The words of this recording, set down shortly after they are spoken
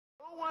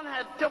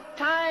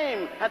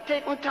one had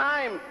taken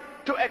time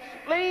to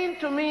explain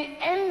to me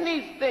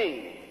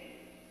anything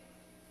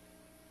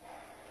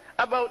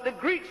about the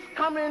Greeks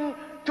coming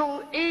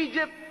to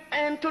Egypt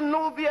and to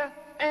Nubia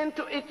and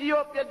to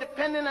Ethiopia,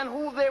 depending on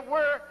who they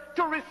were,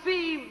 to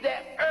receive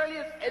their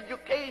earliest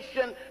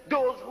education,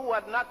 those who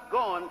had not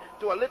gone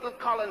to a little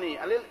colony,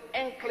 a little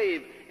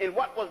enclave in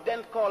what was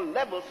then called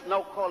Lebus,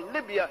 now called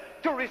Libya,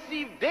 to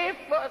receive their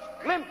first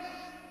glimpse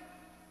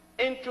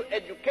into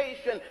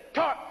education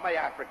taught by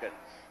Africans.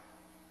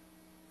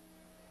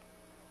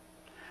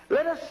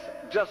 Let us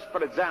just,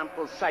 for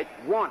example,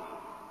 cite one.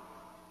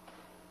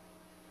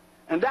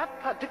 And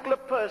that particular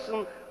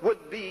person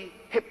would be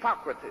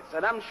Hippocrates.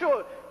 And I'm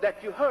sure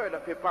that you heard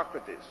of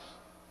Hippocrates.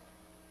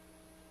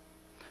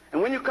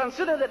 And when you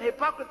consider that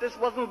Hippocrates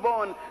wasn't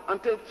born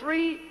until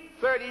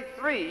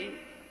 333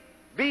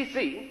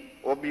 BC,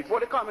 or before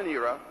the Common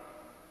Era,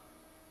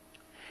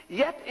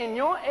 yet in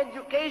your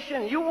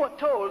education you were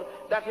told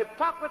that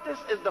Hippocrates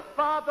is the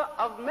father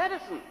of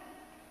medicine.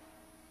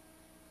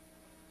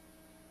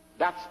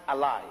 That's a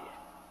lie.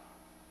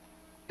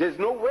 There's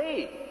no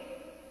way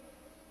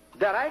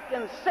that I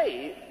can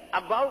say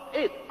about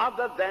it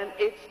other than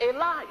it's a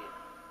lie.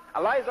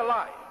 A lie is a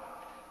lie,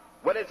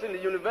 whether it's in the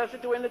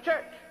university or in the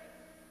church.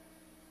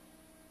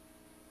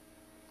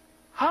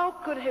 How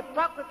could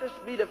Hippocrates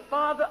be the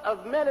father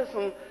of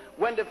medicine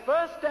when the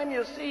first time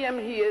you see him,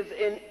 he is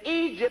in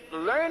Egypt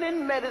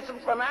learning medicine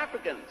from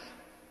Africans?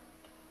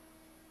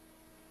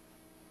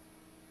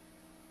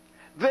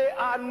 There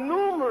are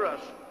numerous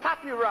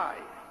papyri,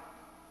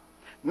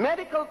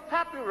 medical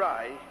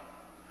papyri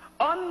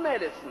on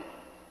medicine.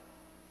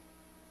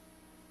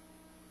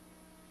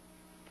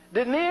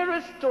 The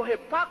nearest to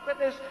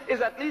Hippocrates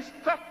is at least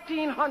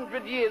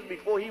 1,300 years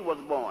before he was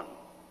born.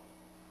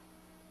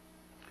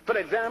 For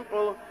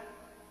example,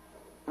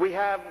 we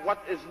have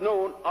what is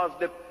known as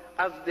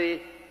the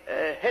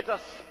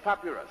Hettus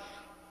papyrus,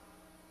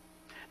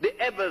 the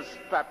Ebers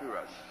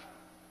papyrus,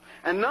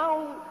 and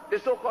now the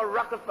so-called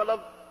Rockefeller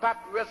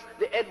papyrus,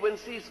 the Edwin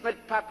C. Smith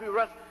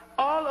papyrus.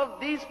 All of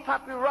these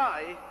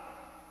papyri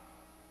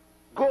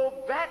go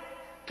back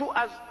to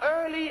as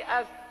early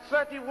as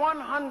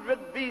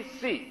 3100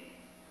 BC.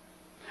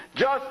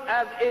 Just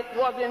as it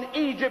was in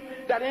Egypt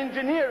that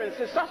engineering,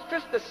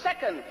 Sesostris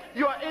II,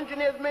 you are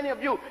engineers, many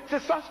of you,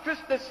 Sesostris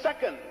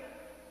II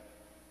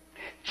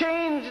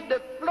changed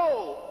the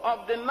flow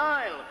of the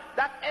Nile.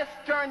 That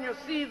S-turn you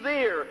see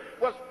there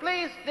was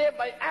placed there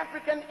by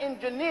African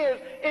engineers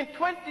in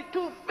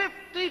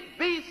 2250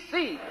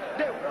 BC.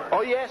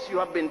 Oh yes, you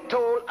have been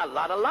told a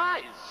lot of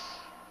lies.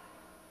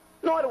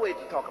 No other way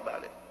to talk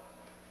about it.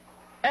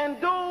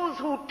 And those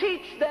who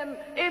teach them,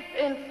 if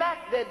in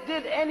fact they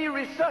did any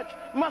research,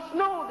 must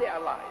know they are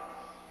lies.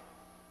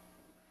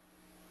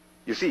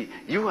 You see,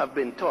 you have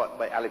been taught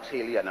by Alex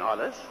Haley and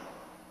others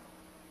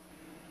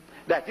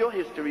that your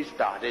history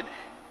started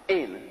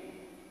in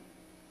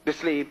the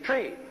slave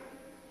trade.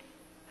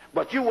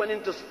 But you went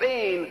into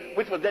Spain,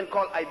 which was then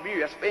called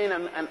Iberia, Spain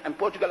and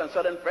Portugal and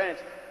southern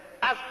France,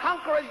 as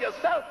conquerors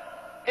yourself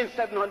in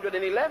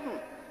 711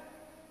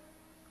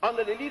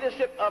 under the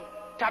leadership of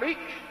Tariq,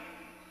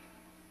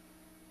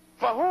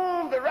 for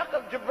whom the Rock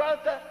of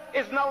Gibraltar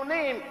is now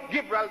named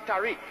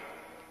Gibraltaric.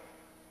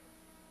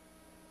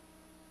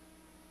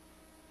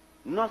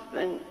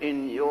 Nothing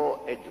in your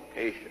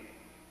education,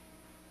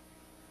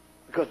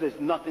 because there's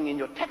nothing in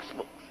your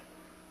textbooks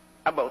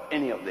about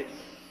any of this.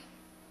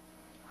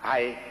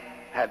 I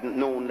hadn't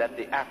known that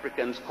the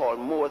Africans called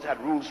Moors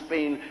had ruled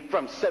Spain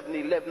from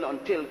 711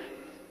 until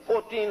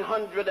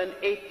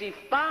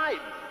 1485.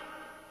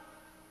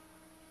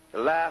 The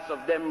last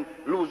of them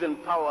losing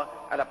power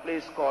at a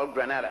place called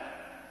Granada.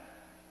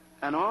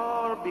 And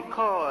all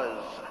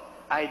because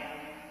I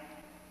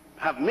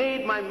have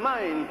made my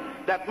mind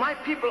that my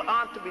people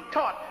aren't to be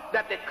taught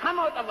that they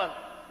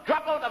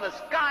drop out of the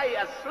sky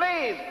as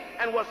slaves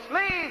and were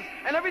slaves.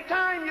 And every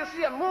time you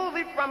see a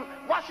movie from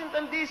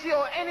Washington, D.C.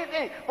 or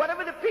anything,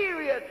 whatever the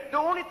period, the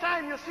only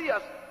time you see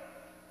us,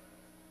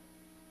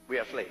 we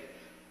are slaves.